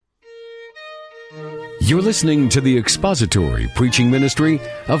You're listening to the expository preaching ministry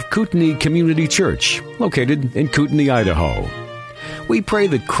of Kootenai Community Church, located in Kootenai, Idaho. We pray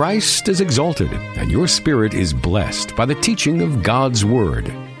that Christ is exalted and your spirit is blessed by the teaching of God's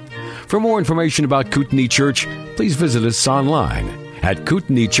Word. For more information about Kootenai Church, please visit us online at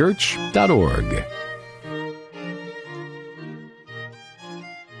kootenaichurch.org.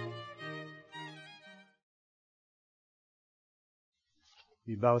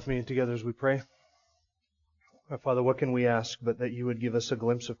 You bow with me together as we pray. Our Father, what can we ask but that you would give us a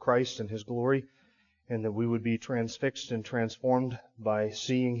glimpse of Christ and His glory, and that we would be transfixed and transformed by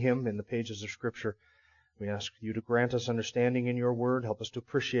seeing Him in the pages of Scripture. We ask you to grant us understanding in your word. Help us to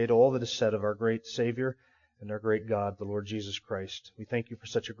appreciate all that is said of our great Savior and our great God, the Lord Jesus Christ. We thank you for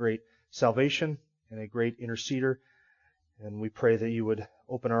such a great salvation and a great interceder, and we pray that you would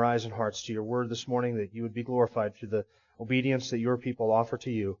open our eyes and hearts to your word this morning, that you would be glorified through the obedience that your people offer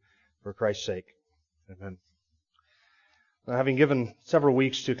to you for Christ's sake. Amen. Now, having given several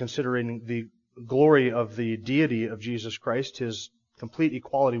weeks to considering the glory of the deity of Jesus Christ, His complete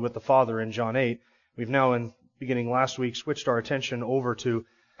equality with the Father in John 8, we've now, beginning last week, switched our attention over to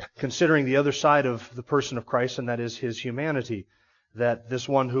considering the other side of the person of Christ, and that is His humanity. That this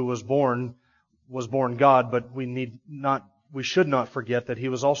one who was born God, but we should not forget that He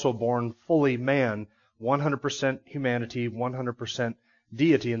was also born fully man, 100% humanity, 100%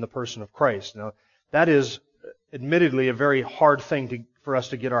 deity in the person of Christ. Now, that is admittedly a very hard thing for us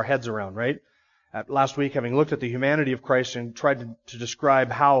to get our heads around, right? Last week, having looked at the humanity of Christ and tried to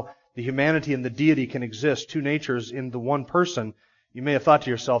describe how the humanity and the deity can exist, two natures in the one person, you may have thought to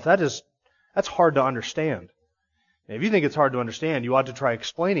yourself, that's hard to understand. Now, if you think it's hard to understand, you ought to try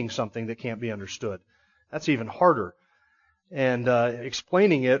explaining something that can't be understood. That's even harder. And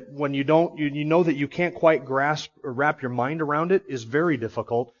explaining it when you know that you can't quite grasp or wrap your mind around it is very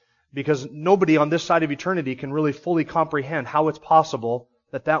difficult, because nobody on this side of eternity can really fully comprehend how it's possible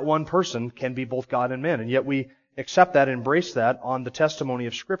that one person can be both God and man. And yet we accept that, embrace that on the testimony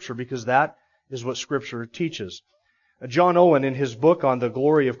of Scripture, because that is what Scripture teaches. John Owen, in his book on the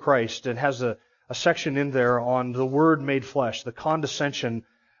glory of Christ, it has a section in there on the Word made flesh, the condescension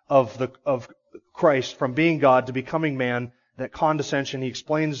of Christ from being God to becoming man. That condescension, he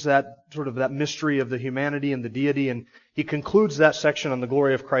explains that mystery of the humanity and the deity, and he concludes that section on the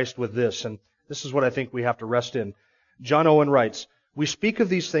glory of Christ with this, and this is what I think we have to rest in. John Owen writes, "We speak of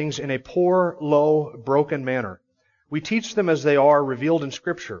these things in a poor, low, broken manner. We teach them as they are revealed in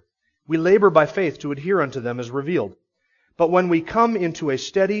Scripture. We labor by faith to adhere unto them as revealed. But when we come into a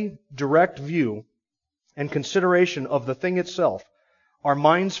steady, direct view and consideration of the thing itself, our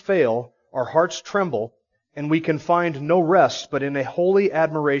minds fail, our hearts tremble, and we can find no rest but in a holy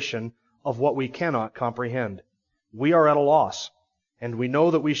admiration of what we cannot comprehend. We are at a loss, and we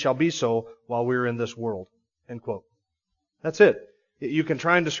know that we shall be so while we are in this world." End quote. That's it. You can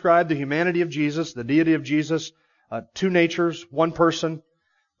try and describe the humanity of Jesus, the deity of Jesus, two natures, one person,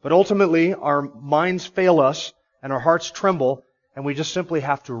 but ultimately our minds fail us and our hearts tremble, and we just simply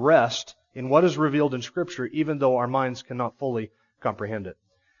have to rest in what is revealed in Scripture, even though our minds cannot fully comprehend it.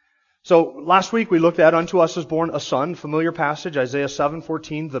 So last week we looked at "Unto us is born a son," familiar passage, Isaiah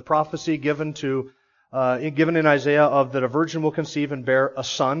 7:14, the prophecy given in Isaiah of that a virgin will conceive and bear a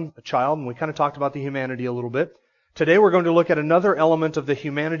son, a child, and we kind of talked about the humanity a little bit. Today we're going to look at another element of the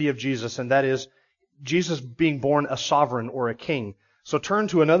humanity of Jesus, and that is Jesus being born a sovereign or a king. So turn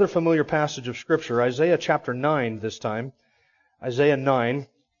to another familiar passage of Scripture, Isaiah chapter 9 this time, Isaiah 9.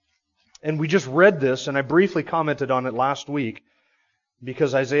 And we just read this, and I briefly commented on it last week,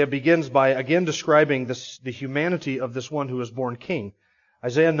 because Isaiah begins by again describing the humanity of this one who is born king.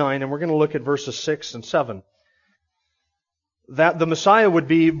 Isaiah 9, and we're going to look at verses 6 and 7. That the Messiah would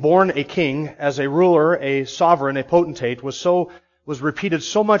be born a king, as a ruler, a sovereign, a potentate, was repeated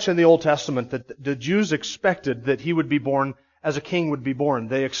so much in the Old Testament that the Jews expected that He would be born as a king would be born.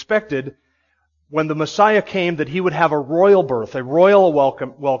 They expected when the Messiah came that He would have a royal birth, a royal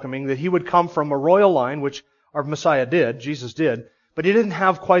welcoming, that He would come from a royal line, which our Messiah did, Jesus did, but He didn't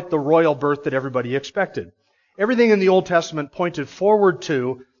have quite the royal birth that everybody expected. Everything in the Old Testament pointed forward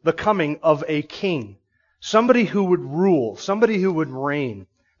to the coming of a king. Somebody who would rule, somebody who would reign.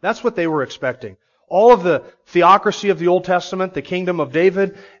 That's what they were expecting. All of the theocracy of the Old Testament, the kingdom of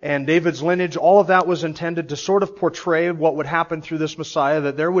David and David's lineage, all of that was intended to sort of portray what would happen through this Messiah,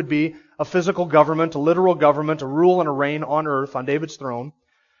 that there would be a physical government, a literal government, a rule and a reign on earth, on David's throne.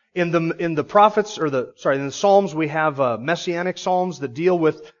 In the prophets, in the Psalms, we have messianic psalms that deal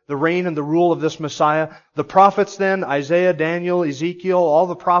with the reign and the rule of this Messiah. The prophets then, Isaiah, Daniel, Ezekiel, all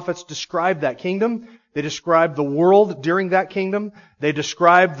the prophets describe that kingdom, They describe the world during that kingdom. They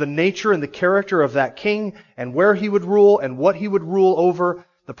describe the nature and the character of that king and where he would rule and what he would rule over.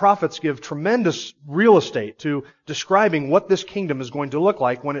 The prophets give tremendous real estate to describing what this kingdom is going to look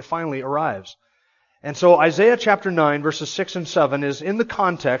like when it finally arrives. And so Isaiah chapter 9 verses 6 and 7 is in the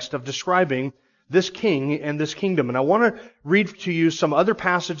context of describing this king and this kingdom. And I want to read to you some other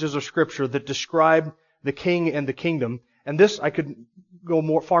passages of Scripture that describe the king and the kingdom. And this, I could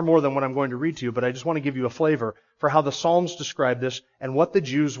go far more than what I'm going to read to you, but I just want to give you a flavor for how the Psalms describe this and what the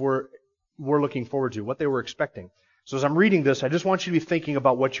Jews were looking forward to, what they were expecting. So as I'm reading this, I just want you to be thinking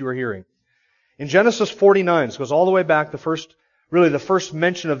about what you are hearing. In Genesis 49, this goes all the way back, the first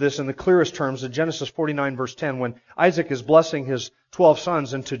mention of this in the clearest terms in Genesis 49 verse 10, when Isaac is blessing his 12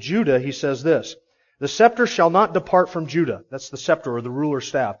 sons, and to Judah he says this, "The scepter shall not depart from Judah," that's the scepter or the ruler's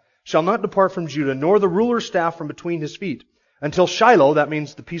staff, "shall not depart from Judah, nor the ruler's staff from between his feet, until Shiloh," that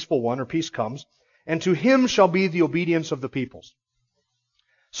means the peaceful one or peace comes, "and to him shall be the obedience of the peoples."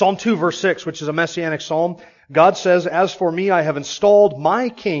 Psalm 2 verse 6, which is a messianic psalm, God says, "As for me, I have installed my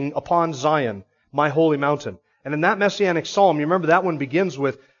king upon Zion, my holy mountain." And in that messianic psalm, you remember that one begins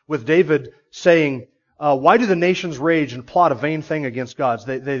with David saying, "Why do the nations rage and plot a vain thing against God?"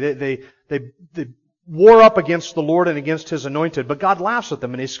 They war up against the Lord and against His anointed, but God laughs at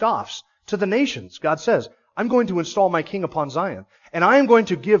them and He scoffs. To the nations, God says, "I'm going to install my king upon Zion, and I am going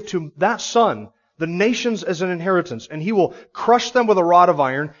to give to that son the nations as an inheritance, and He will crush them with a rod of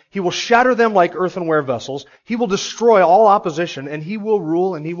iron. He will shatter them like earthenware vessels. He will destroy all opposition, and He will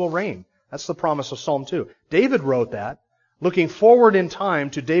rule and He will reign." That's the promise of Psalm 2. David wrote that, looking forward in time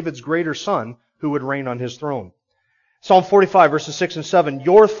to David's greater son who would reign on his throne. Psalm 45 verses 6 and 7,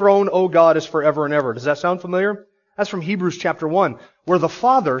 "Your throne, O God, is forever and ever." Does that sound familiar? That's from Hebrews chapter 1, where the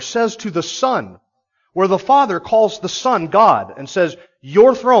Father says to the Son, where the Father calls the Son God and says,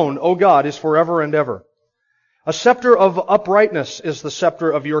 "Your throne, O God, is forever and ever." "A scepter of uprightness is the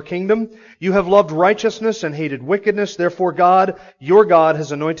scepter of your kingdom. You have loved righteousness and hated wickedness. Therefore God, your God,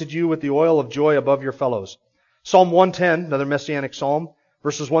 has anointed you with the oil of joy above your fellows." Psalm 110, another messianic psalm,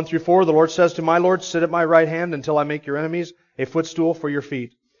 verses 1 through 4, "The Lord says to my Lord, sit at my right hand until I make your enemies a footstool for your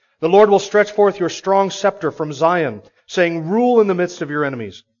feet. The Lord will stretch forth your strong scepter from Zion, saying, rule in the midst of your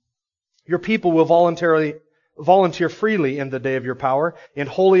enemies. Your people will volunteer freely in the day of your power. In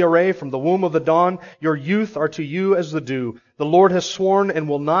holy array from the womb of the dawn, your youth are to you as the dew. The Lord has sworn and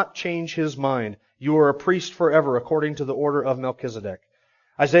will not change His mind. You are a priest forever according to the order of Melchizedek.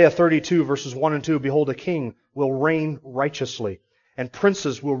 Isaiah 32 verses 1 and 2, "Behold, a king will reign righteously, and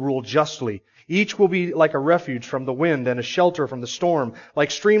princes will rule justly. Each will be like a refuge from the wind and a shelter from the storm,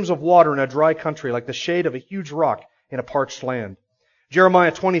 like streams of water in a dry country, like the shade of a huge rock in a parched land."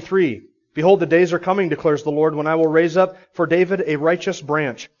 Jeremiah 23, "Behold, the days are coming, declares the Lord, when I will raise up for David a righteous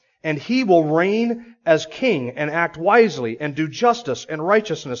branch, and he will reign as king and act wisely and do justice and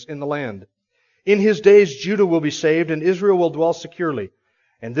righteousness in the land. In his days Judah will be saved and Israel will dwell securely.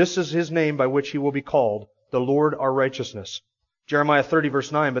 And this is his name by which he will be called, the Lord our righteousness." Jeremiah 30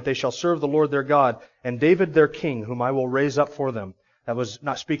 verse 9, "But they shall serve the Lord their God, and David their king, whom I will raise up for them." That was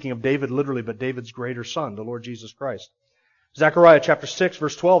not speaking of David literally, but David's greater son, the Lord Jesus Christ. Zechariah chapter 6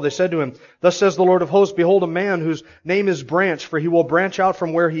 verse 12, "They said to him, Thus says the Lord of hosts, Behold, a man whose name is Branch, for he will branch out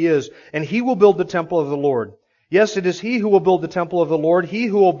from where he is, and he will build the temple of the Lord. Yes, it is he who will build the temple of the Lord, he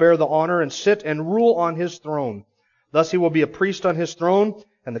who will bear the honor and sit and rule on his throne. Thus he will be a priest on his throne,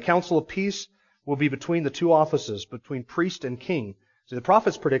 and the council of peace will be between the two offices, between priest and king." See, the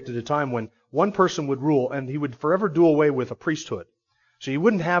prophets predicted a time when one person would rule, and he would forever do away with a priesthood. So you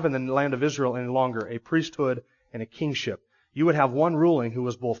wouldn't have in the land of Israel any longer a priesthood and a kingship. You would have one ruling who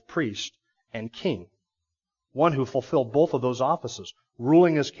was both priest and king. One who fulfilled both of those offices,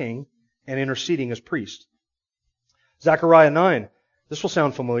 ruling as king and interceding as priest. Zechariah 9. This will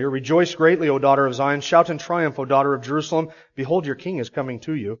sound familiar. "Rejoice greatly, O daughter of Zion. Shout in triumph, O daughter of Jerusalem. Behold, your king is coming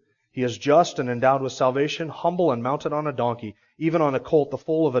to you. He is just and endowed with salvation, humble and mounted on a donkey, even on a colt, the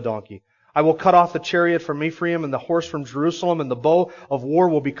foal of a donkey. I will cut off the chariot from Ephraim and the horse from Jerusalem, and the bow of war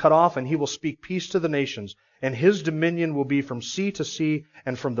will be cut off, and he will speak peace to the nations. And his dominion will be from sea to sea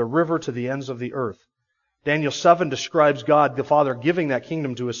and from the river to the ends of the earth." Daniel 7 describes God the Father giving that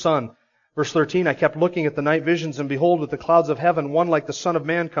kingdom to His Son. Verse 13, "I kept looking at the night visions, and behold, with the clouds of heaven, one like the Son of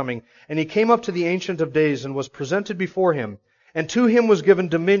Man coming. And he came up to the Ancient of Days and was presented before Him. And to Him was given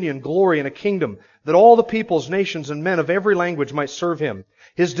dominion, glory, and a kingdom, that all the peoples, nations, and men of every language might serve Him.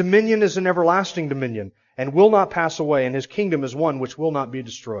 His dominion is an everlasting dominion, and will not pass away, and His kingdom is one which will not be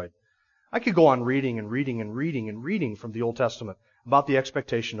destroyed." I could go on reading from the Old Testament about the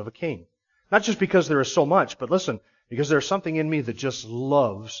expectation of a king. Not just because there is so much, but listen, because there's something in me that just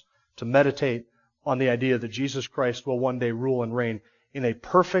loves to meditate on the idea that Jesus Christ will one day rule and reign in a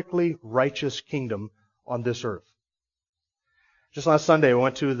perfectly righteous kingdom on this earth. Just last Sunday, we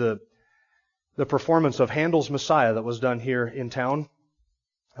went to the performance of Handel's Messiah that was done here in town.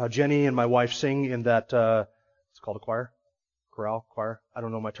 Jenny and my wife sing in that, it's called a choir? Chorale? Choir? I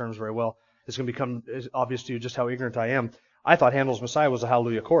don't know my terms very well. It's going to become obvious to you just how ignorant I am. I thought Handel's Messiah was a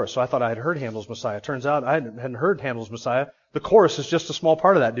Hallelujah chorus, so I thought I had heard Handel's Messiah. Turns out I hadn't heard Handel's Messiah. The chorus is just a small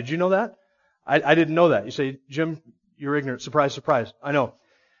part of that. Did you know that? I didn't know that. You say, Jim, you're ignorant. Surprise, surprise. I know.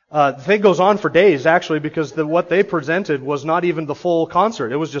 The thing goes on for days, actually, because what they presented was not even the full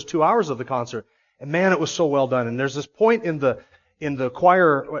concert. It was just 2 hours of the concert. And man, it was so well done. And there's this point in the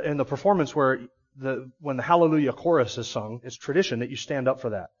choir, in the performance where when the Hallelujah chorus is sung, it's tradition that you stand up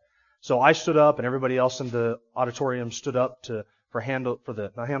for that. So I stood up, and everybody else in the auditorium stood up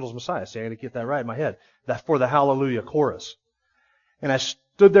not Handel's Messiah. See, I got to get that right in my head. For the Hallelujah chorus. And I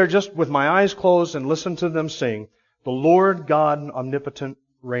stood there just with my eyes closed and listened to them sing, "The Lord God omnipotent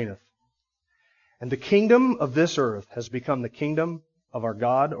reigneth." And the kingdom of this earth has become the kingdom of our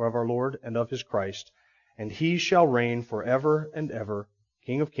God, or of our Lord, and of His Christ. And He shall reign forever and ever,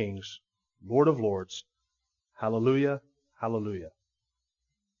 King of kings, Lord of lords. Hallelujah, hallelujah.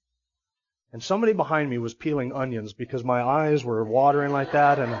 And somebody behind me was peeling onions because my eyes were watering like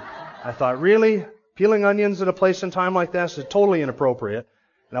that. And I thought, really? Peeling onions at a place and time like this is totally inappropriate.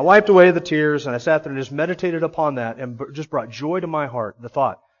 And I wiped away the tears, and I sat there and just meditated upon that, and just brought joy to my heart, the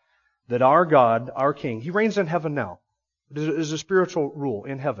thought that our God, our King, He reigns in heaven now. It is a spiritual rule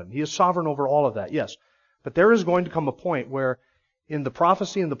in heaven. He is sovereign over all of that, yes. But there is going to come a point where in the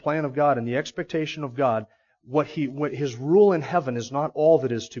prophecy and the plan of God and the expectation of God, what His rule in heaven is not all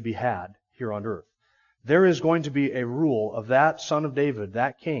that is to be had here on earth. There is going to be a rule of that Son of David,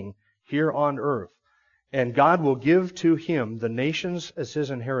 that King, here on earth. And God will give to Him the nations as His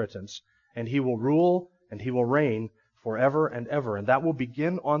inheritance, and He will rule and He will reign forever and ever. And that will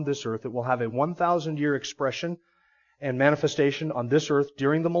begin on this earth. It will have a 1,000-year expression and manifestation on this earth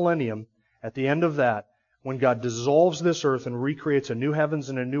during the millennium. At the end of that, when God dissolves this earth and recreates a new heavens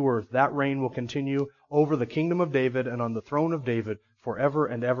and a new earth, that reign will continue over the kingdom of David and on the throne of David forever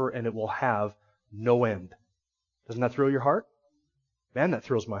and ever, and it will have no end. Doesn't that thrill your heart? Man, that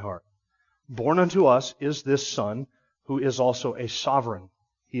thrills my heart. Born unto us is this Son, who is also a sovereign.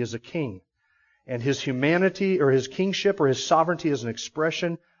 He is a king. And His humanity, or His kingship, or His sovereignty is an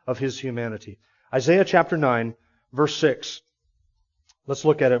expression of His humanity. Isaiah chapter 9, verse 6. Let's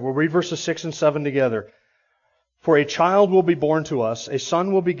look at it. We'll read verses 6 and 7 together. "For a child will be born to us, a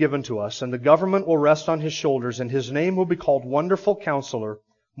son will be given to us, and the government will rest on His shoulders, and His name will be called Wonderful Counselor,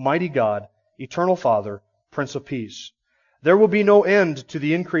 Mighty God, Eternal Father, Prince of Peace. There will be no end to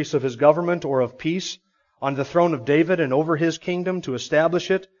the increase of His government or of peace on the throne of David and over His kingdom, to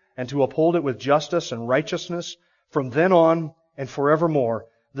establish it and to uphold it with justice and righteousness from then on and forevermore.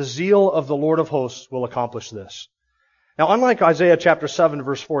 The zeal of the Lord of hosts will accomplish this." Now, unlike Isaiah chapter 7,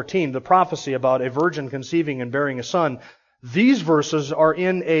 verse 14, the prophecy about a virgin conceiving and bearing a son, these verses are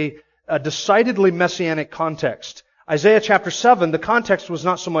in a decidedly messianic context. Isaiah chapter 7, the context was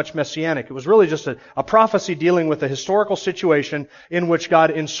not so much messianic. It was really just a prophecy dealing with a historical situation in which God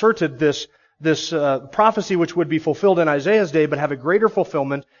inserted this prophecy which would be fulfilled in Isaiah's day, but have a greater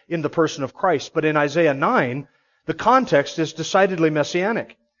fulfillment in the person of Christ. But in Isaiah 9, the context is decidedly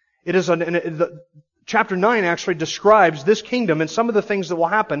messianic. It is chapter 9 actually describes this kingdom and some of the things that will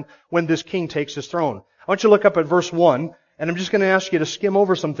happen when this king takes his throne. I want you to look up at verse 1, and I'm just going to ask you to skim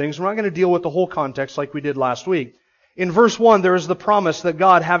over some things. We're not going to deal with the whole context like we did last week. In verse 1, there is the promise that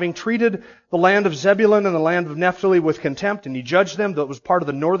God, having treated the land of Zebulun and the land of Naphtali with contempt, and He judged them, that was part of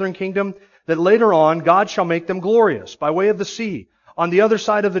the northern kingdom, that later on God shall make them glorious by way of the sea, on the other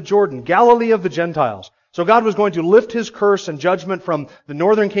side of the Jordan, Galilee of the Gentiles. So God was going to lift His curse and judgment from the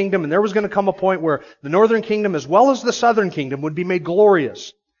northern kingdom, and there was going to come a point where the northern kingdom as well as the southern kingdom would be made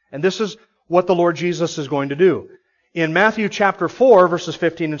glorious. And this is what the Lord Jesus is going to do. In Matthew chapter 4, verses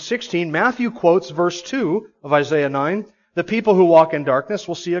 15 and 16, Matthew quotes verse 2 of Isaiah 9, "The people who walk in darkness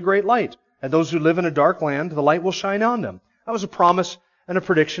will see a great light, and those who live in a dark land, the light will shine on them." That was a promise and a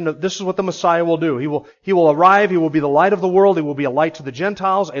prediction of this is what the Messiah will do. He will arrive, He will be the light of the world, He will be a light to the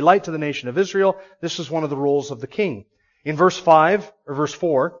Gentiles, a light to the nation of Israel. This is one of the roles of the king. In verse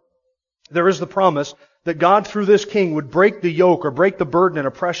 4, there is the promise that God through this king would break the yoke or break the burden and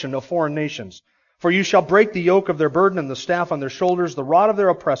oppression of foreign nations. "For you shall break the yoke of their burden and the staff on their shoulders, the rod of their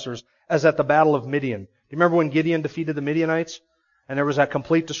oppressors, as at the battle of Midian." Do you remember when Gideon defeated the Midianites? And there was that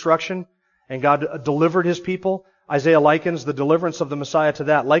complete destruction? And God delivered His people? Isaiah likens the deliverance of the Messiah to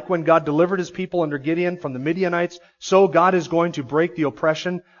that. Like when God delivered His people under Gideon from the Midianites, so God is going to break the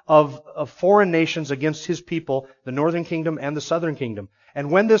oppression of foreign nations against His people, the northern kingdom and the southern kingdom.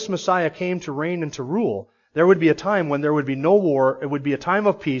 And when this Messiah came to reign and to rule, there would be a time when there would be no war. It would be a time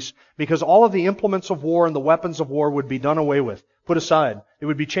of peace because all of the implements of war and the weapons of war would be done away with, put aside. It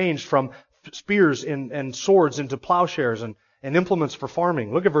would be changed from spears and swords into plowshares and implements for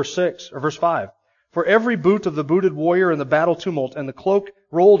farming. Look at verse 5. For every boot of the booted warrior in the battle tumult and the cloak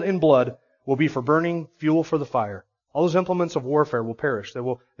rolled in blood will be for burning fuel for the fire. All those implements of warfare will perish. They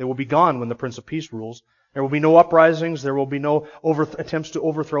will be gone when the Prince of Peace rules. There will be no uprisings. There will be no attempts to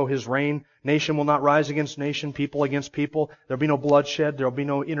overthrow His reign. Nation will not rise against nation, people against people. There will be no bloodshed. There will be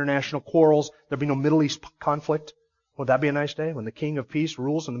no international quarrels. There will be no Middle East conflict. Would that be a nice day when the King of Peace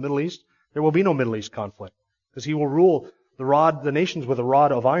rules in the Middle East? There will be no Middle East conflict because He will rule the nations with a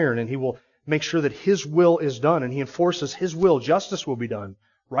rod of iron, and He will make sure that His will is done, and He enforces His will. Justice will be done.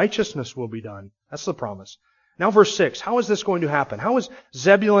 Righteousness will be done. That's the promise. Now verse 6, how is this going to happen? How is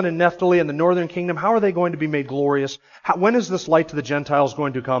Zebulun and Naphtali and the northern kingdom, how are they going to be made glorious? When is this light to the Gentiles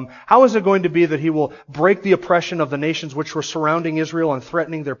going to come? How is it going to be that He will break the oppression of the nations which were surrounding Israel and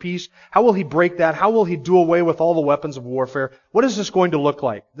threatening their peace? How will He break that? How will He do away with all the weapons of warfare? What is this going to look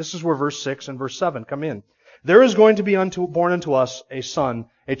like? This is where verse 6 and verse 7 come in. There is going to be born unto us a son,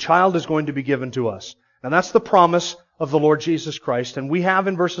 a child is going to be given to us. Now that's the promise of the Lord Jesus Christ, and we have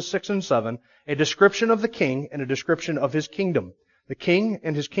in verses 6 and 7 a description of the king and a description of His kingdom. The king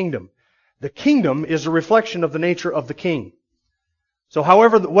and His kingdom. The kingdom is a reflection of the nature of the king. So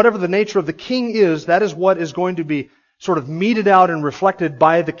whatever the nature of the king is, that is what is going to be sort of meted out and reflected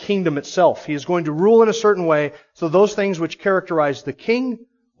by the kingdom itself. He is going to rule in a certain way, so those things which characterize the king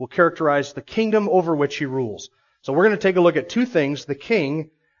will characterize the kingdom over which He rules. So we're going to take a look at two things, the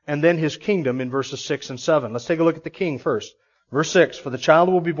king and then His kingdom in verses 6 and 7. Let's take a look at the king first. Verse 6, for the child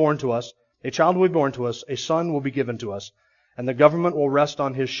will be born to us, a child will be born to us, a son will be given to us, and the government will rest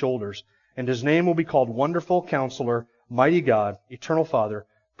on His shoulders, and His name will be called Wonderful Counselor, Mighty God, Eternal Father,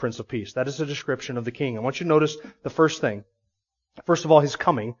 Prince of Peace. That is a description of the king. I want you to notice the first thing. First of all, His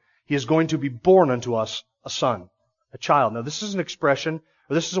coming. He is going to be born unto us a son, a child. Now this is an expression,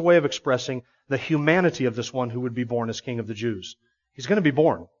 or this is a way of expressing the humanity of this one who would be born as King of the Jews. He's going to be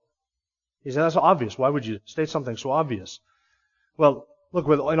born. He said, that's obvious. Why would you state something so obvious? Well, look,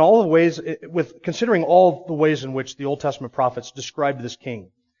 considering all the ways in which the Old Testament prophets described this king,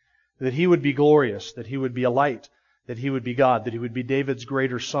 that He would be glorious, that He would be a light, that He would be God, that He would be David's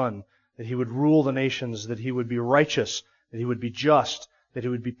greater son, that He would rule the nations, that He would be righteous, that He would be just, that He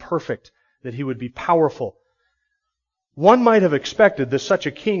would be perfect, that He would be powerful. One might have expected that such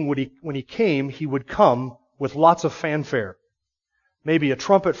a king, when He came, He would come with lots of fanfare. Maybe a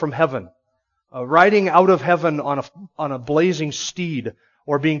trumpet from heaven, riding out of heaven on a blazing steed,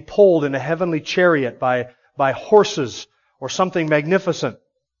 or being pulled in a heavenly chariot by horses, or something magnificent.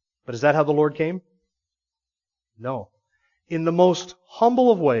 But is that how the Lord came? No. In the most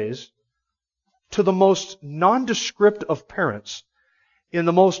humble of ways, to the most nondescript of parents, in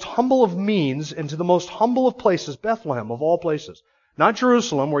the most humble of means, and to the most humble of places, Bethlehem of all places. Not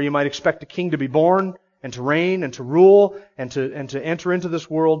Jerusalem, where you might expect a king to be born, and to reign, and to rule, and to enter into this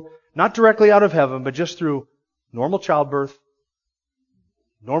world, not directly out of heaven, but just through normal childbirth,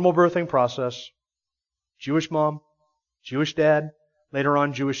 normal birthing process, Jewish mom, Jewish dad, later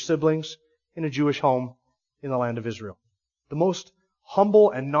on Jewish siblings, in a Jewish home in the land of Israel. The most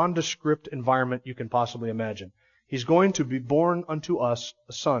humble and nondescript environment you can possibly imagine. He's going to be born unto us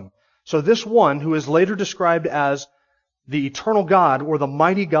a son. So this one, who is later described as the eternal God, or the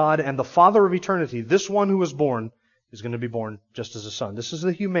mighty God and the Father of eternity, this one who was born is going to be born just as a son. This is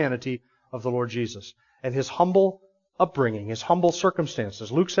the humanity of the Lord Jesus and His humble upbringing, His humble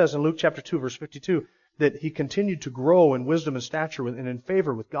circumstances. Luke says in Luke chapter 2, verse 52, that He continued to grow in wisdom and stature and in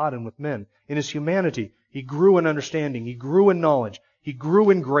favor with God and with men. In His humanity, He grew in understanding, He grew in knowledge, He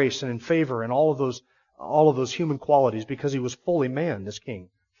grew in grace and in favor and all of those human qualities because He was fully man, this king.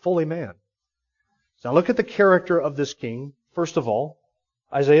 Fully man. Now look at the character of this king. First of all,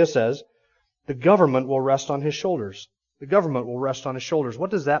 Isaiah says, the government will rest on His shoulders. The government will rest on His shoulders. What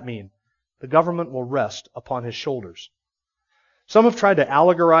does that mean? The government will rest upon His shoulders. Some have tried to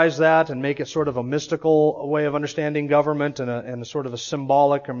allegorize that and make it sort of a mystical way of understanding government and a sort of a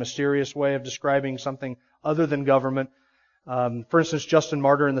symbolic or mysterious way of describing something other than government. For instance, Justin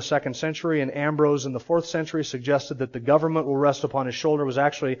Martyr in the 2nd century and Ambrose in the 4th century suggested that the government will rest upon His shoulder was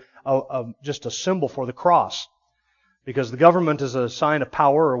actually just a symbol for the cross. Because the government is a sign of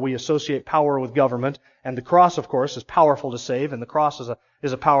power, or we associate power with government. And the cross, of course, is powerful to save, and the cross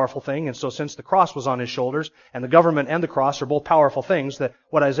is a powerful thing. And so since the cross was on His shoulders, and the government and the cross are both powerful things, that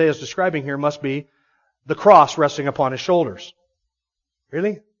what Isaiah is describing here must be the cross resting upon His shoulders.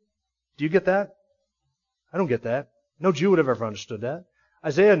 Really? Do you get that? I don't get that. No Jew would have ever understood that.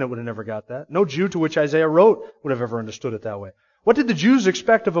 Isaiah would have never got that. No Jew to which Isaiah wrote would have ever understood it that way. What did the Jews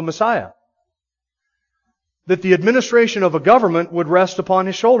expect of a Messiah? That the administration of a government would rest upon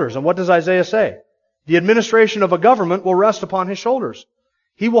His shoulders. And what does Isaiah say? The administration of a government will rest upon His shoulders.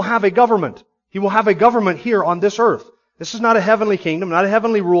 He will have a government. He will have a government here on this earth. This is not a heavenly kingdom, not a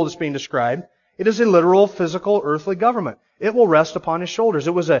heavenly rule that's being described. It is a literal, physical, earthly government. It will rest upon His shoulders.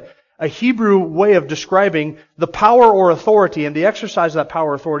 It was a Hebrew way of describing the power or authority and the exercise of that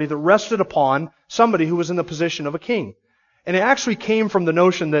power or authority that rested upon somebody who was in the position of a king. And it actually came from the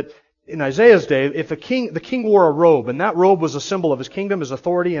notion that in Isaiah's day, if the king wore a robe, and that robe was a symbol of his kingdom, his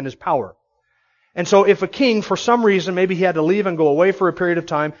authority, and his power. And so if a king, for some reason, maybe he had to leave and go away for a period of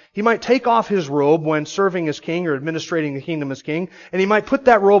time, he might take off his robe when serving as king or administrating the kingdom as king, and he might put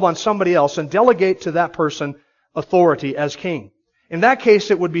that robe on somebody else and delegate to that person authority as king. In that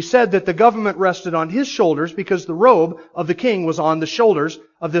case, it would be said that the government rested on his shoulders because the robe of the king was on the shoulders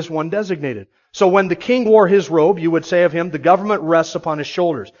of this one designated. So when the king wore his robe, you would say of him, the government rests upon his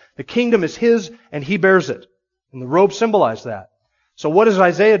shoulders. The kingdom is his and he bears it. And the robe symbolized that. So what is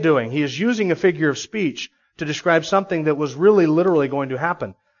Isaiah doing? He is using a figure of speech to describe something that was really literally going to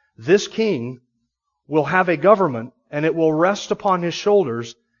happen. This king will have a government and it will rest upon his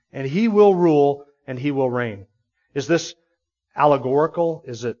shoulders and he will rule and he will reign. Is this allegorical?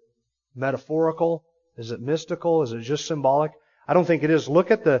 Is it metaphorical? Is it mystical? Is it just symbolic? I don't think it is.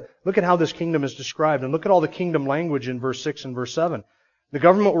 Look at how this kingdom is described, and look at all the kingdom language in verse 6 and verse 7. The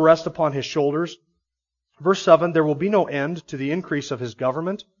government will rest upon His shoulders. Verse 7, there will be no end to the increase of His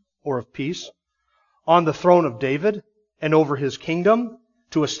government or of peace on the throne of David and over His kingdom,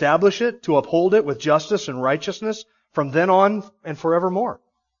 to establish it, to uphold it with justice and righteousness from then on and forevermore.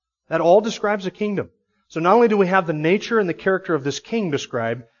 That all describes a kingdom. So not only do we have the nature and the character of this king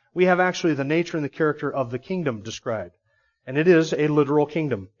described, we have actually the nature and the character of the kingdom described. And it is a literal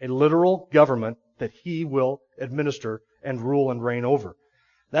kingdom, a literal government that He will administer and rule and reign over.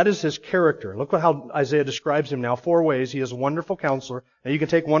 That is His character. Look at how Isaiah describes Him now. 4 ways. He is a wonderful counselor. Now you can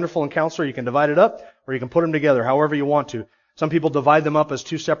take wonderful and counselor, you can divide it up, or you can put them together however you want to. Some people divide them up as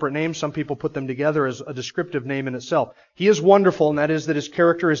 2 separate names. Some people put them together as a descriptive name in itself. He is wonderful, and that is that His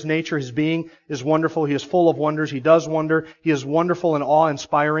character, His nature, His being is wonderful. He is full of wonders. He does wonder. He is wonderful and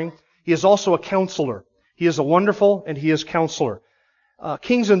awe-inspiring. He is also a counselor. He is a wonderful and He is counselor.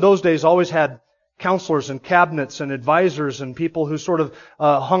 Kings in those days always had counselors and cabinets and advisors and people who sort of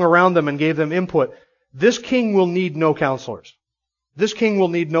hung around them and gave them input. This king will need no counselors. This king will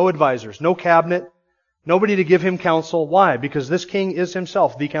need no advisors, no cabinet, nobody to give him counsel. Why? Because this king is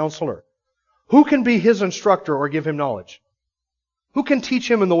himself the counselor. Who can be his instructor or give him knowledge? Who can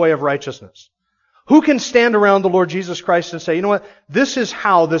teach him in the way of righteousness? Who can stand around the Lord Jesus Christ and say, you know what, this is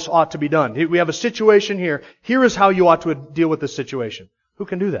how this ought to be done. We have a situation here. Here is how you ought to deal with this situation. Who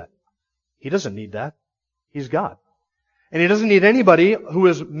can do that? He doesn't need that. He's God. And He doesn't need anybody who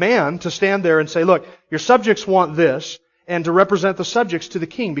is man to stand there and say, look, your subjects want this, and to represent the subjects to the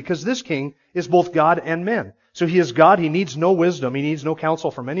king, because this king is both God and man. So He is God. He needs no wisdom. He needs no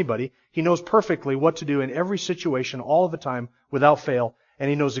counsel from anybody. He knows perfectly what to do in every situation all of the time without fail. And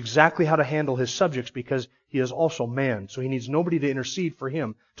He knows exactly how to handle His subjects because He is also man. So He needs nobody to intercede for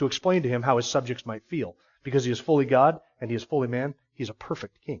Him to explain to Him how His subjects might feel. Because He is fully God and He is fully man. He's a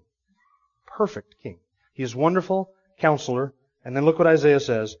perfect king. Perfect king. He is wonderful, counselor. And then look what Isaiah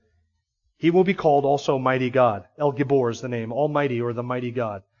says. He will be called also Mighty God. El Gibor is the name. Almighty, or the Mighty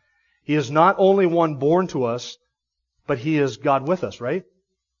God. He is not only one born to us, but He is God with us, right?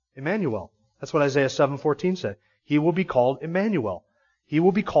 Emmanuel. That's what Isaiah 7:14 said. He will be called Emmanuel. He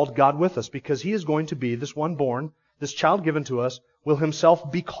will be called God with us because He is going to be, this one born, this child given to us, will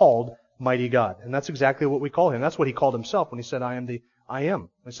Himself be called Mighty God. And that's exactly what we call Him. That's what He called Himself when He said, I am the I am.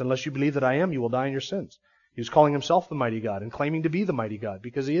 He said, unless you believe that I am, you will die in your sins. He was calling Himself the Mighty God and claiming to be the Mighty God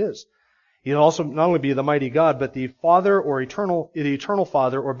because He is. He will also not only be the Mighty God, but the Father or the Eternal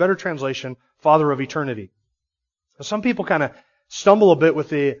Father, or better translation, Father of Eternity. Now, some people kind of stumble a bit with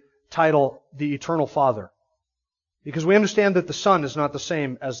the title, the Eternal Father. Because we understand that the Son is not the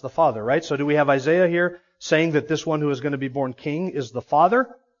same as the Father, right? So do we have Isaiah here saying that this one who is going to be born king is the Father?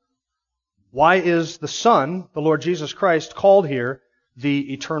 Why is the Son, the Lord Jesus Christ, called here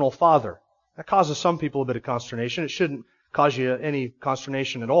the Eternal Father? That causes some people a bit of consternation. It shouldn't cause you any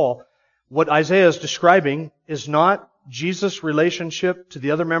consternation at all. What Isaiah is describing is not Jesus' relationship to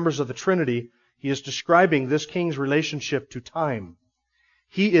the other members of the Trinity, he is describing this king's relationship to time.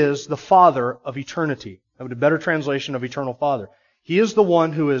 He is the Father of eternity. That would be a better translation of eternal Father. He is the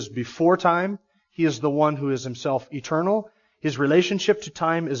one who is before time. He is the one who is himself eternal. His relationship to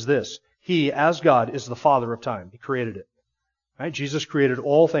time is this. He, as God, is the Father of time. He created it. Right? Jesus created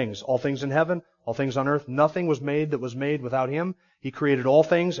all things in heaven, all things on earth. Nothing was made that was made without Him. He created all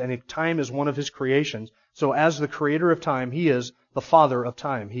things, and time is one of His creations. So as the creator of time, He is the Father of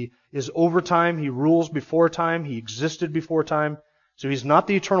time. He is over time. He rules before time. He existed before time. So He's not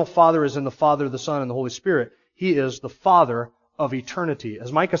the eternal Father as in the Father, the Son, and the Holy Spirit. He is the Father of eternity.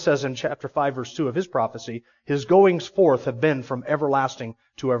 As Micah says in chapter 5, verse 2 of his prophecy, His goings forth have been from everlasting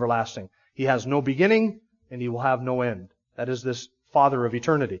to everlasting. He has no beginning, and He will have no end. That is this Father of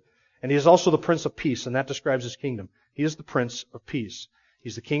eternity. And He is also the Prince of Peace, and that describes His kingdom. He is the Prince of Peace.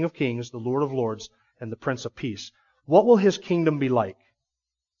 He's the King of Kings, the Lord of Lords, and the Prince of Peace. What will His kingdom be like?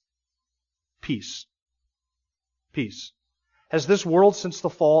 Peace. Peace. Has this world since the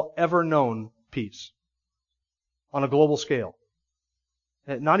fall ever known peace? On a global scale?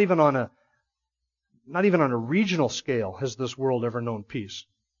 Not even on a regional scale has this world ever known peace.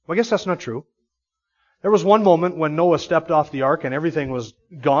 Well, I guess that's not true. There was one moment when Noah stepped off the ark and everything was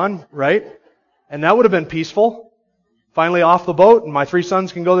gone, right? And that would have been peaceful. Finally off the boat, and my 3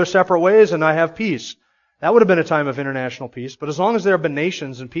 sons can go their separate ways, and I have peace. That would have been a time of international peace. But as long as there have been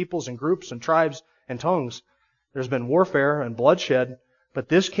nations and peoples and groups and tribes and tongues, there's been warfare and bloodshed. But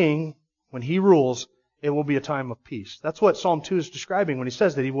this king, when he rules, it will be a time of peace. That's what Psalm 2 is describing when he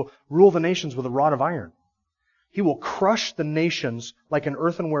says that He will rule the nations with a rod of iron. He will crush the nations like an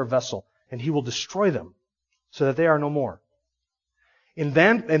earthenware vessel, and He will destroy them so that they are no more. In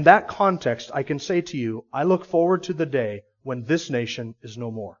that context, I can say to you, I look forward to the day when this nation is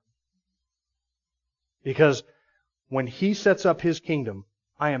no more. Because when He sets up His kingdom,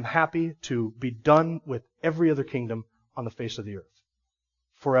 I am happy to be done with every other kingdom on the face of the earth.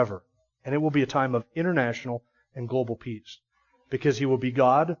 Forever. And it will be a time of international and global peace. Because He will be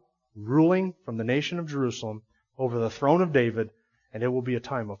God ruling from the nation of Jerusalem over the throne of David, and it will be a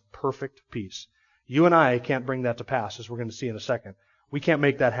time of perfect peace. You and I can't bring that to pass, as we're going to see in a second. We can't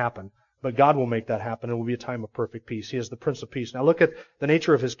make that happen, but God will make that happen. It will be a time of perfect peace. He is the Prince of Peace. Now look at the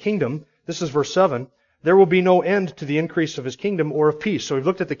nature of His kingdom. This is verse 7. There will be no end to the increase of His kingdom or of peace. So we've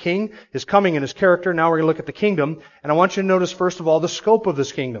looked at the king, His coming, and His character. Now we're going to look at the kingdom. And I want you to notice, first of all, the scope of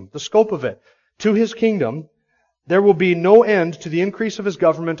this kingdom. The scope of it. To His kingdom, there will be no end to the increase of His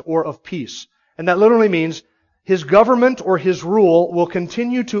government or of peace. And that literally means His government or His rule will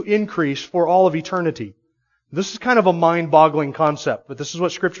continue to increase for all of eternity. This is kind of a mind-boggling concept, but this is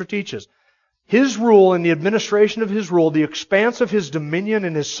what Scripture teaches. His rule and the administration of His rule, the expanse of His dominion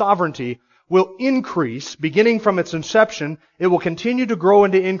and His sovereignty will increase, beginning from its inception. It will continue to grow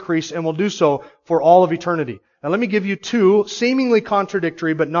and to increase, and will do so for all of eternity. Now let me give you 2 seemingly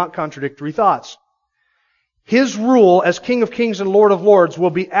contradictory but not contradictory thoughts. His rule as King of Kings and Lord of Lords will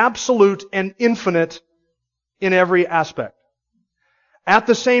be absolute and infinite in every aspect. At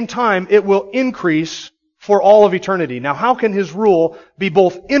the same time, it will increase for all of eternity. Now, how can His rule be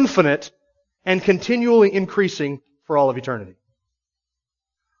both infinite and continually increasing for all of eternity?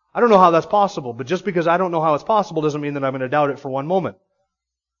 I don't know how that's possible, but just because I don't know how it's possible doesn't mean that I'm going to doubt it for one moment.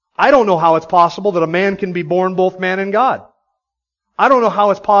 I don't know how it's possible that a man can be born both man and God. I don't know how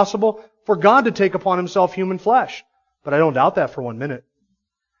it's possible for God to take upon Himself human flesh, but I don't doubt that for 1 minute.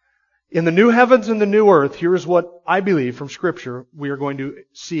 In the new heavens and the new earth, here is what I believe from Scripture we are going to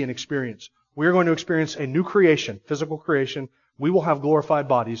see and experience. We are going to experience a new creation, physical creation. We will have glorified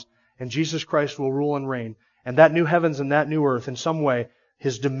bodies, and Jesus Christ will rule and reign. And that new heavens and that new earth, in some way,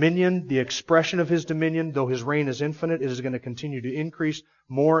 His dominion, the expression of His dominion, though His reign is infinite, it is going to continue to increase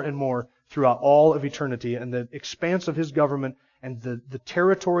more and more throughout all of eternity. And the expanse of His government and the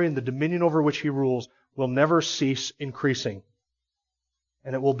territory and the dominion over which He rules will never cease increasing.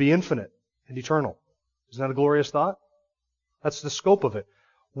 And it will be infinite and eternal. Isn't that a glorious thought? That's the scope of it.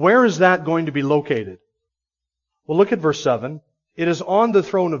 Where is that going to be located? Well, look at verse 7. It is on the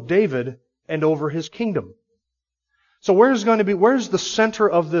throne of David and over His kingdom. So where's the center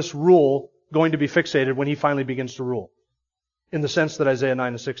of this rule going to be fixated when He finally begins to rule? In the sense that Isaiah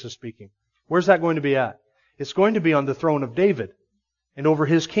 9:6 is speaking. Where's that going to be at? It's going to be on the throne of David and over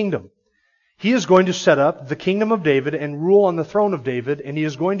His kingdom. He is going to set up the kingdom of David and rule on the throne of David, and He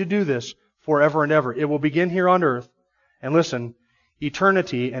is going to do this forever and ever. It will begin here on earth. And listen,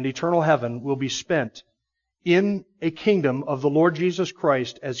 eternity and eternal heaven will be spent in a kingdom of the Lord Jesus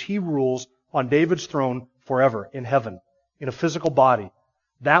Christ as He rules on David's throne forever in heaven, in a physical body.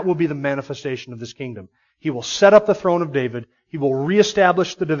 That will be the manifestation of this kingdom. He will set up the throne of David. He will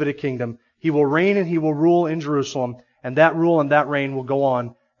reestablish the Davidic kingdom. He will reign and He will rule in Jerusalem. And that rule and that reign will go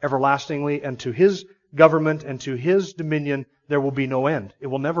on everlastingly. And to His government and to His dominion there will be no end. It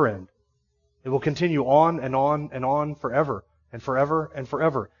will never end. It will continue on and on and on forever and forever and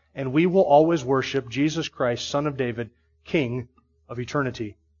forever. And we will always worship Jesus Christ, Son of David, King of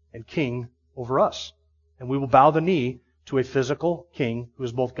eternity and King over us. And we will bow the knee to a physical king who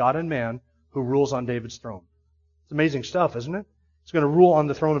is both God and man, who rules on David's throne. It's amazing stuff, isn't it? He's going to rule on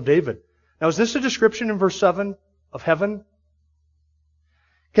the throne of David. Now, is this a description in verse 7 of heaven?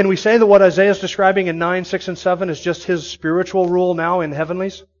 Can we say that what Isaiah is describing in 9, 6, and 7 is just his spiritual rule now in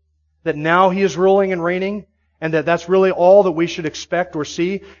heavenlies? That now he is ruling and reigning? And that that's really all that we should expect or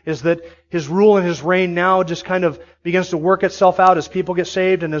see, is that His rule and His reign now just kind of begins to work itself out as people get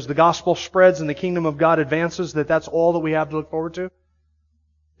saved and as the gospel spreads and the kingdom of God advances, that that's all that we have to look forward to?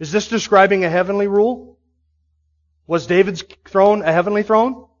 Is this describing a heavenly rule? Was David's throne a heavenly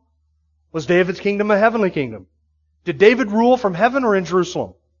throne? Was David's kingdom a heavenly kingdom? Did David rule from heaven or in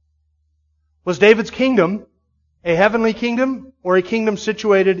Jerusalem? Was David's kingdom a heavenly kingdom or a kingdom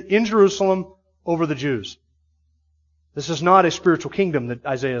situated in Jerusalem over the Jews? This is not a spiritual kingdom that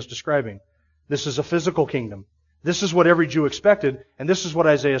Isaiah is describing. This is a physical kingdom. This is what every Jew expected, and this is what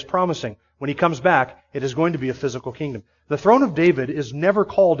Isaiah is promising. When He comes back, it is going to be a physical kingdom. The throne of David is never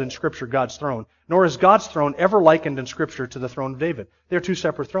called in Scripture God's throne, nor is God's throne ever likened in Scripture to the throne of David. They are two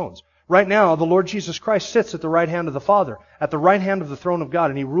separate thrones. Right now, the Lord Jesus Christ sits at the right hand of the Father, at the right hand of the throne of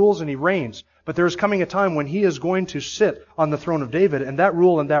God, and He rules and He reigns. But there is coming a time when He is going to sit on the throne of David, and that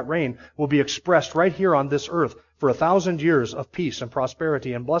rule and that reign will be expressed right here on this earth for 1,000 years of peace and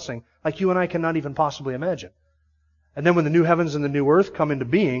prosperity and blessing like you and I cannot even possibly imagine. And then when the new heavens and the new earth come into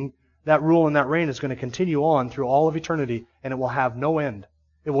being, that rule and that reign is going to continue on through all of eternity, and it will have no end.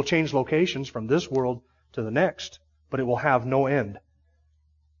 It will change locations from this world to the next, but it will have no end.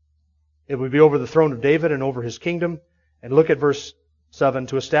 It will be over the throne of David and over His kingdom. And look at verse 7,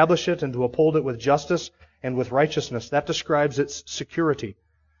 to establish it and to uphold it with justice and with righteousness. That describes its security.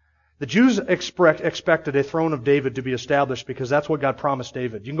 The Jews expected a throne of David to be established because that's what God promised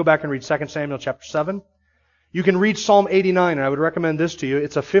David. You can go back and read 2 Samuel chapter 7. You can read Psalm 89, and I would recommend this to you.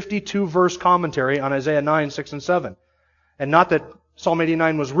 It's a 52-verse commentary on Isaiah 9, 6, and 7. And not that Psalm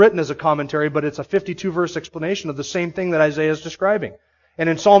 89 was written as a commentary, but it's a 52-verse explanation of the same thing that Isaiah is describing. And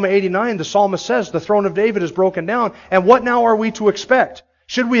in Psalm 89, the psalmist says, the throne of David is broken down, and what now are we to expect?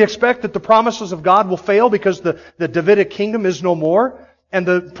 Should we expect that the promises of God will fail because the Davidic kingdom is no more? And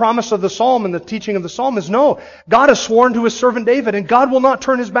the promise of the psalm and the teaching of the psalm is no. God has sworn to His servant David, and God will not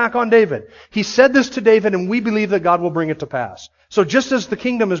turn His back on David. He said this to David, and we believe that God will bring it to pass. So just as the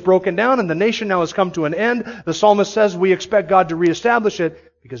kingdom is broken down and the nation now has come to an end, the psalmist says we expect God to reestablish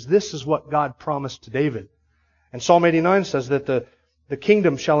it because this is what God promised to David. And Psalm 89 says that the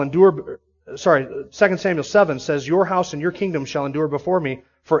kingdom shall endure, 2 Samuel 7 says, your house and your kingdom shall endure before me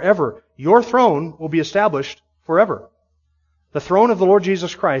forever. Your throne will be established forever. The throne of the Lord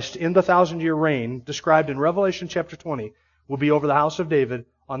Jesus Christ in the 1,000-year reign, described in Revelation chapter 20, will be over the house of David,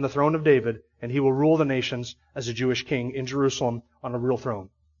 on the throne of David, and He will rule the nations as a Jewish king in Jerusalem on a real throne,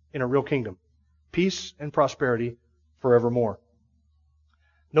 in a real kingdom. Peace and prosperity forevermore.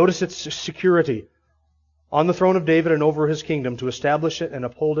 Notice its security. On the throne of David and over His kingdom, to establish it and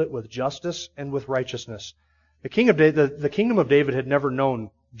uphold it with justice and with righteousness. The kingdom of David had never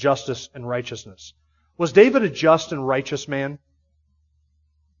known justice and righteousness. Was David a just and righteous man?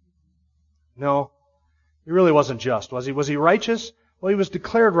 No. He really wasn't just, was he? Was he righteous? Well, he was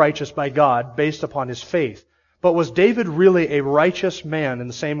declared righteous by God based upon his faith. But was David really a righteous man in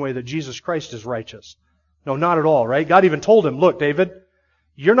the same way that Jesus Christ is righteous? No, not at all, right? God even told him, look, David,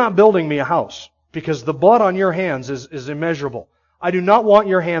 you're not building me a house because the blood on your hands is immeasurable. I do not want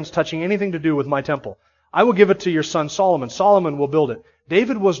your hands touching anything to do with my temple. I will give it to your son Solomon. Solomon will build it.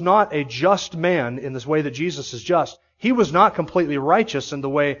 David was not a just man in this way that Jesus is just. He was not completely righteous in the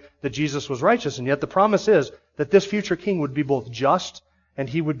way that Jesus was righteous. And yet the promise is that this future king would be both just and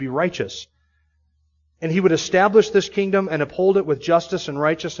he would be righteous. And he would establish this kingdom and uphold it with justice and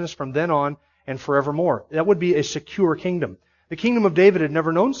righteousness from then on and forevermore. That would be a secure kingdom. The kingdom of David had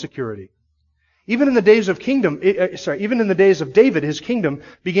never known security. Even in the days of David, his kingdom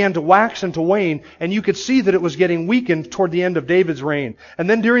began to wax and to wane, and you could see that it was getting weakened toward the end of David's reign. And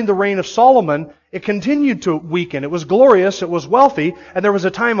then during the reign of Solomon, it continued to weaken. It was glorious, it was wealthy, and there was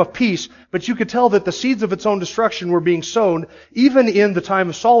a time of peace, but you could tell that the seeds of its own destruction were being sown even in the time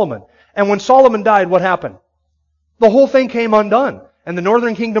of Solomon. And when Solomon died, what happened? The whole thing came undone. And the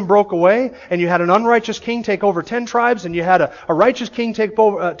northern kingdom broke away, and you had an unrighteous king take over 10 tribes, and you had a righteous king take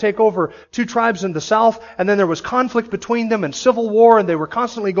over 2 tribes in the south, and then there was conflict between them and civil war, and they were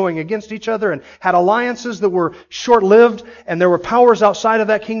constantly going against each other and had alliances that were short-lived, and there were powers outside of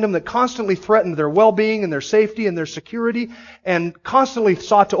that kingdom that constantly threatened their well-being and their safety and their security, and constantly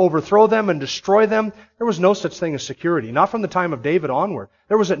sought to overthrow them and destroy them. There was no such thing as security, not from the time of David onward.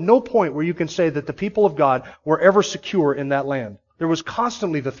 There was at no point where you can say that the people of God were ever secure in that land. There was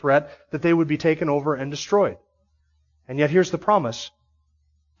constantly the threat that they would be taken over and destroyed. And yet here's the promise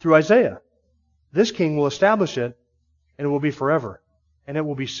through Isaiah. This king will establish it, and it will be forever. And it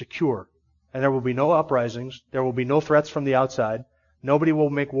will be secure. And there will be no uprisings. There will be no threats from the outside. Nobody will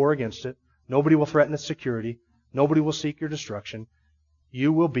make war against it. Nobody will threaten its security. Nobody will seek your destruction.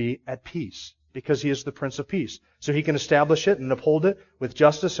 You will be at peace, because He is the Prince of Peace. So He can establish it and uphold it with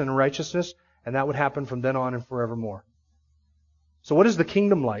justice and righteousness, and that would happen from then on and forevermore. So what is the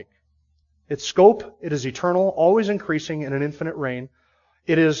kingdom like? Its scope, it is eternal, always increasing in an infinite reign.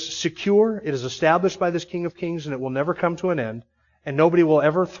 It is secure, it is established by this King of Kings, and it will never come to an end, and nobody will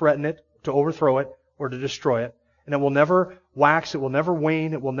ever threaten it, to overthrow it, or to destroy it. And it will never wax, it will never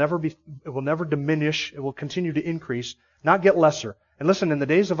wane, it will never diminish, it will continue to increase, not get lesser. And listen, in the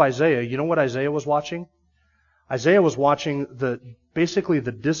days of Isaiah, you know what Isaiah was watching? Isaiah was watching basically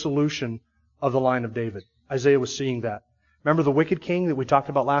the dissolution of the line of David. Isaiah was seeing that. Remember the wicked king that we talked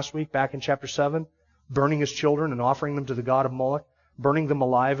about last week back in chapter 7? Burning his children and offering them to the god of Moloch, burning them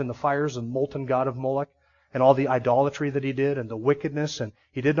alive in the fires of the molten god of Moloch, and all the idolatry that he did and the wickedness, and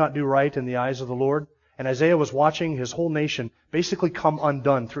he did not do right in the eyes of the Lord. And Isaiah was watching his whole nation basically come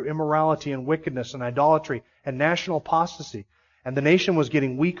undone through immorality and wickedness and idolatry and national apostasy. And the nation was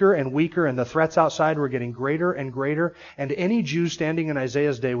getting weaker and weaker, and the threats outside were getting greater and greater. And any Jew standing in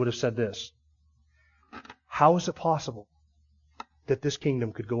Isaiah's day would have said this: how is it possible that this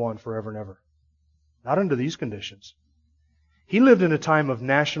kingdom could go on forever and ever? Not under these conditions. He lived in a time of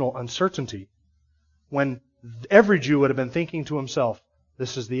national uncertainty when every Jew would have been thinking to himself,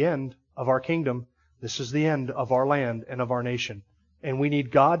 this is the end of our kingdom. This is the end of our land and of our nation. And we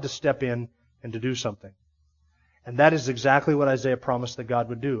need God to step in and to do something. And that is exactly what Isaiah promised that God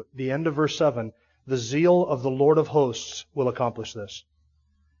would do. The end of verse 7, the zeal of the Lord of hosts will accomplish this.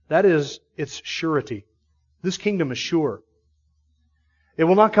 That is its surety. This kingdom is sure. It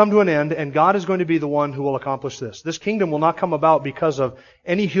will not come to an end, and God is going to be the one who will accomplish this. This kingdom will not come about because of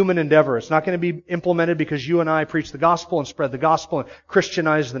any human endeavor. It's not going to be implemented because you and I preach the gospel and spread the gospel and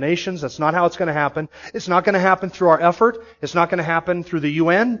Christianize the nations. That's not how it's going to happen. It's not going to happen through our effort. It's not going to happen through the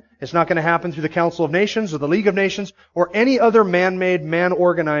UN. It's not going to happen through the Council of Nations or the League of Nations or any other man-made,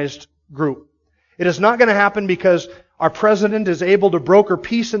 man-organized group. It is not going to happen because our president is able to broker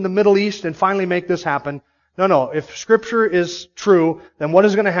peace in the Middle East and finally make this happen. No. If Scripture is true, then what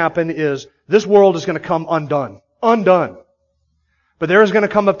is going to happen is this world is going to come undone. Undone. But there is going to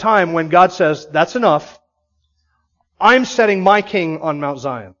come a time when God says, that's enough. I'm setting my king on Mount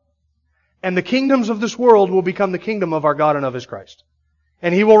Zion. And the kingdoms of this world will become the kingdom of our God and of His Christ.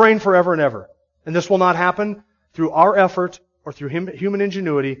 And He will reign forever and ever. And this will not happen through our effort or through human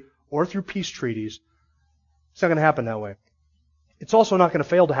ingenuity or through peace treaties. It's not going to happen that way. It's also not going to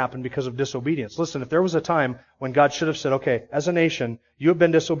fail to happen because of disobedience. Listen, if there was a time when God should have said, okay, as a nation, you have been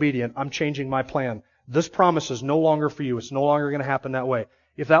disobedient, I'm changing my plan. This promise is no longer for you. It's no longer going to happen that way.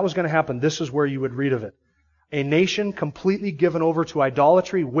 If that was going to happen, this is where you would read of it. A nation completely given over to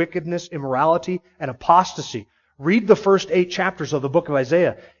idolatry, wickedness, immorality, and apostasy. Read the first 8 chapters of the book of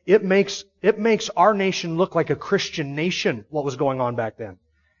Isaiah. It makes our nation look like a Christian nation, what was going on back then.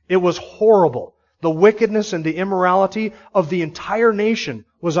 It was horrible. The wickedness and the immorality of the entire nation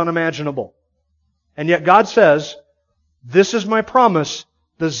was unimaginable. And yet God says, this is my promise.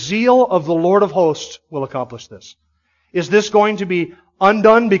 The zeal of the Lord of hosts will accomplish this. Is this going to be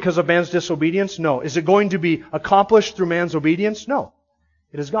undone because of man's disobedience? No. Is it going to be accomplished through man's obedience? No.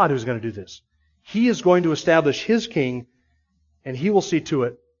 It is God who's going to do this. He is going to establish His king, and He will see to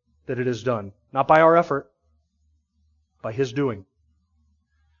it that it is done. Not by our effort, by His doing.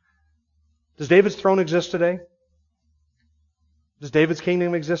 Does David's throne exist today? Does David's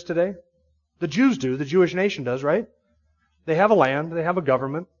kingdom exist today? The Jews do. The Jewish nation does, right? They have a land. They have a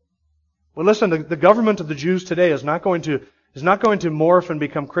government. Well, listen, the government of the Jews today is not going to morph and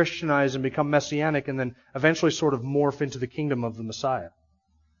become Christianized and become messianic and then eventually sort of morph into the kingdom of the Messiah.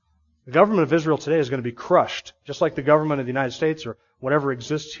 The government of Israel today is going to be crushed, just like the government of the United States or whatever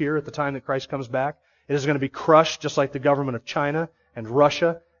exists here at the time that Christ comes back. It is going to be crushed just like the government of China and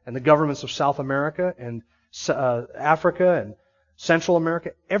Russia and the governments of South America and Africa and Central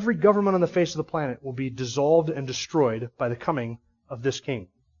America. Every government on the face of the planet will be dissolved and destroyed by the coming of this king.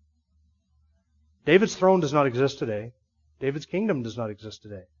 David's throne does not exist today. David's kingdom does not exist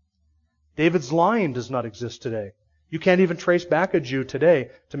today. David's line does not exist today. You can't even trace back a Jew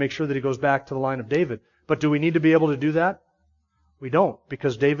today to make sure that he goes back to the line of David. But do we need to be able to do that? We don't,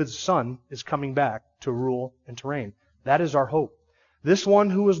 because David's son is coming back to rule and to reign. That is our hope. This one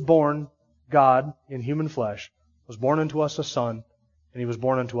who was born God in human flesh was born unto us a son, and he was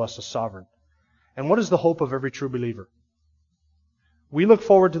born unto us a sovereign. And what is the hope of every true believer? We look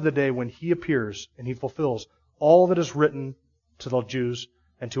forward to the day when he appears and he fulfills all that is written to the Jews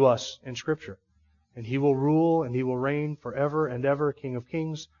and to us in Scripture. And he will rule and he will reign forever and ever, King of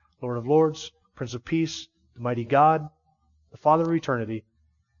kings, Lord of lords, Prince of peace, the mighty God, the Father of eternity.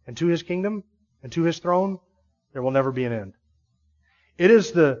 And to his kingdom and to his throne, there will never be an end. It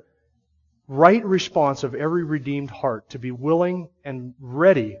is the right response of every redeemed heart to be willing and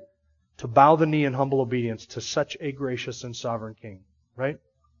ready to bow the knee in humble obedience to such a gracious and sovereign King. Right?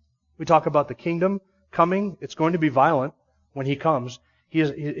 We talk about the kingdom coming. It's going to be violent when he comes.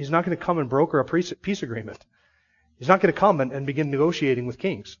 He's not going to come and broker a peace agreement. He's not going to come and begin negotiating with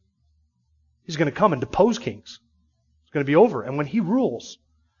kings. He's going to come and depose kings. It's going to be over. And when he rules,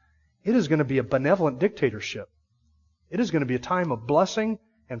 it is going to be a benevolent dictatorship. It is going to be a time of blessing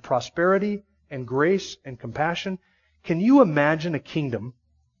and prosperity and grace and compassion. Can you imagine a kingdom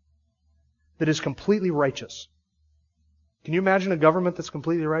that is completely righteous? Can you imagine a government that's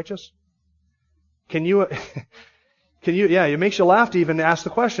completely righteous? Yeah, it makes you laugh to even ask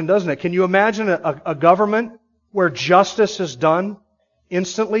the question, doesn't it? Can you imagine a government where justice is done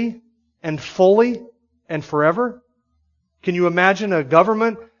instantly and fully and forever? Can you imagine a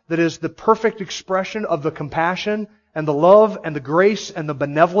government that is the perfect expression of the compassion and the love and the grace and the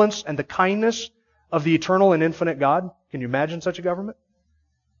benevolence and the kindness of the eternal and infinite God? Can you imagine such a government?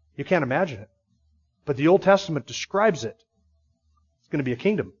 You can't imagine it. But the Old Testament describes it. It's going to be a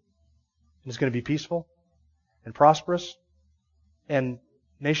kingdom. And it's going to be peaceful and prosperous. And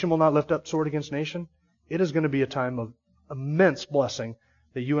nation will not lift up sword against nation. It is going to be a time of immense blessing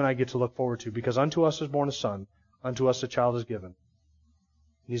that you and I get to look forward to, because unto us is born a son, unto us a child is given.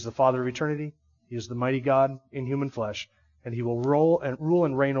 He's the Father of eternity. He is the mighty God in human flesh, and he will rule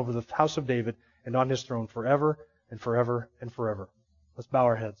and reign over the house of David and on his throne forever and forever and forever. Let's bow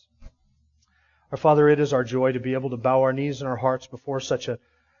our heads. Our Father, it is our joy to be able to bow our knees and our hearts before such an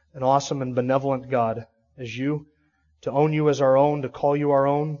awesome and benevolent God as you, to own you as our own, to call you our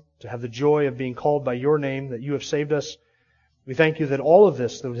own, to have the joy of being called by your name, that you have saved us. We thank you that all of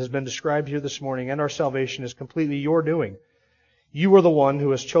this that has been described here this morning and our salvation is completely your doing. You are the one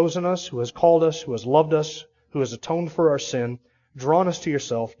who has chosen us, who has called us, who has loved us, who has atoned for our sin, drawn us to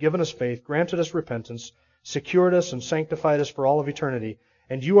yourself, given us faith, granted us repentance, secured us and sanctified us for all of eternity.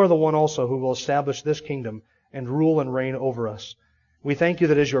 And you are the one also who will establish this kingdom and rule and reign over us. We thank you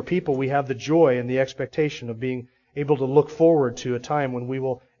that as your people we have the joy and the expectation of being able to look forward to a time when we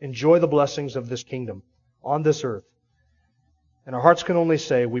will enjoy the blessings of this kingdom on this earth. And our hearts can only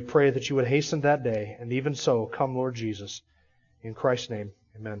say, we pray that you would hasten that day, and even so, come Lord Jesus. In Christ's name,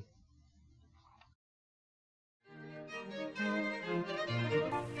 amen.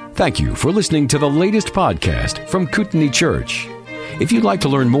 Thank you for listening to the latest podcast from Kootenai Church. If you'd like to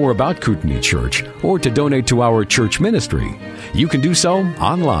learn more about Kootenai Church or to donate to our church ministry, you can do so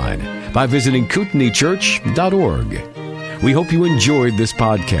online by visiting kootenaichurch.org. We hope you enjoyed this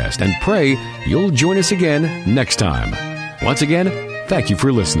podcast and pray you'll join us again next time. Once again, thank you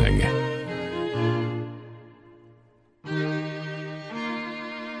for listening.